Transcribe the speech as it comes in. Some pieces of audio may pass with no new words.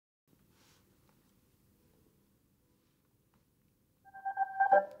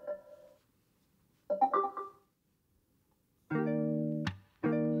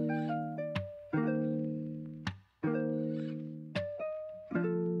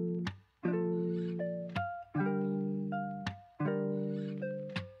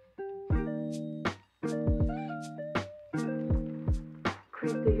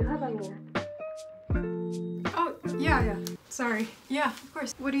Chris, do you have a minute? Oh, yeah. Sorry. Yeah, of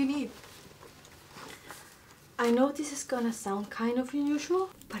course. What do you need? I know this is gonna sound kind of unusual,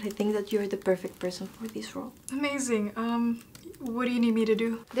 but I think that you're the perfect person for this role. Amazing. What do you need me to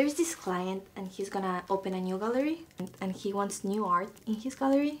do? There's this client and he's gonna open a new gallery and he wants new art in his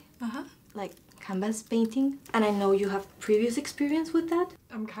gallery. Uh-huh. Like canvas painting. And I know you have previous experience with that.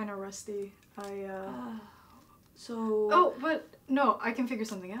 I'm kind of rusty. So... Oh, but no, I can figure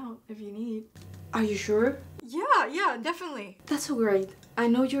something out if you need. Are you sure? Yeah, definitely. That's so great. I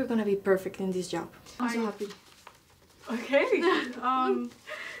know you're gonna be perfect in this job. I'm so happy. Okay.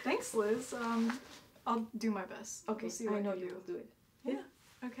 Thanks, Liz. I'll do my best. Okay, we'll see what I know you you will do it. Yeah.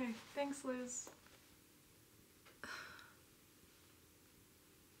 Okay. Thanks, Liz.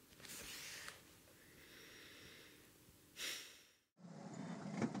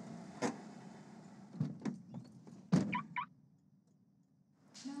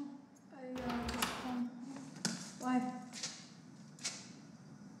 No, why?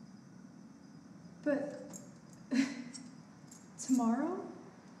 But tomorrow?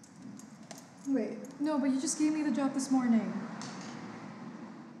 Wait, no, but you just gave me the job this morning.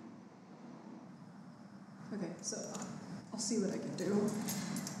 Okay, so I'll see what I can do.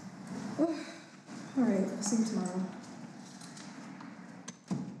 Alright, I'll see you tomorrow.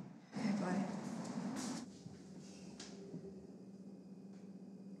 Okay, bye.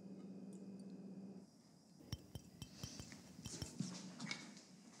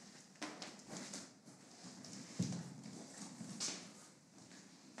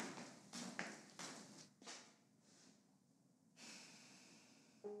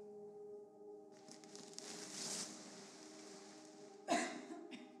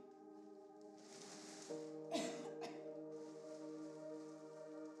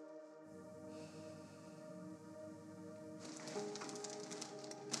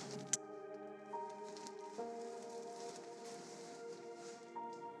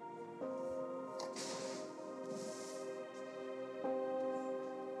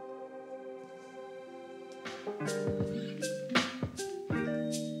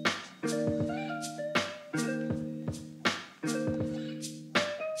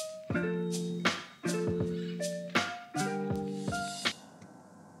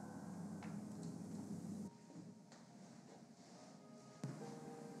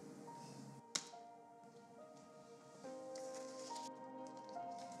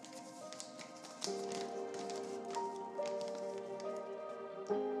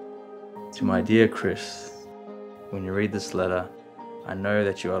 To my dear Chris, when you read this letter, I know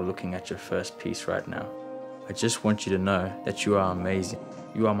that you are looking at your first piece right now. I just want you to know that you are amazing.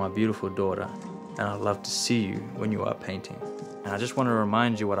 You are my beautiful daughter, and I love to see you when you are painting. And I just want to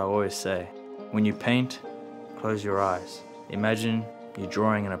remind you what I always say. When you paint, close your eyes. Imagine you're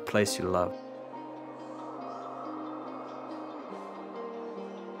drawing in a place you love.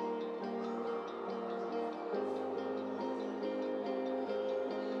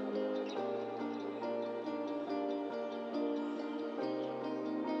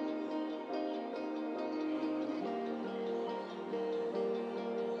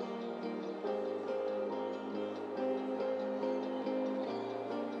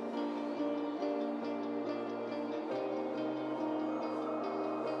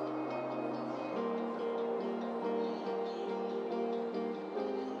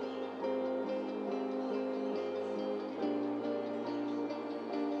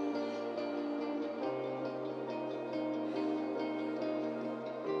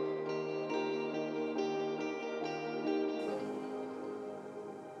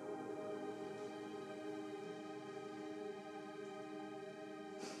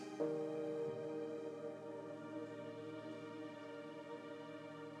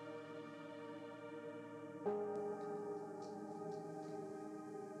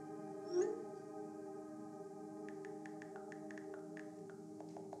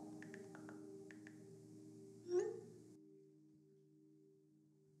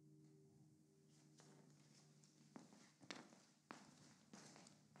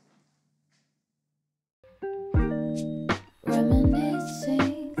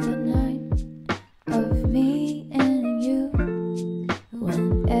 Reminiscing the night of me and you,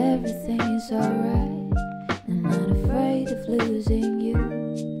 when everything's alright and not afraid of losing you.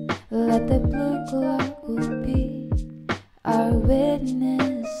 Let the blue clock will be our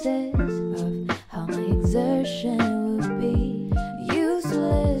witnesses of how my exertion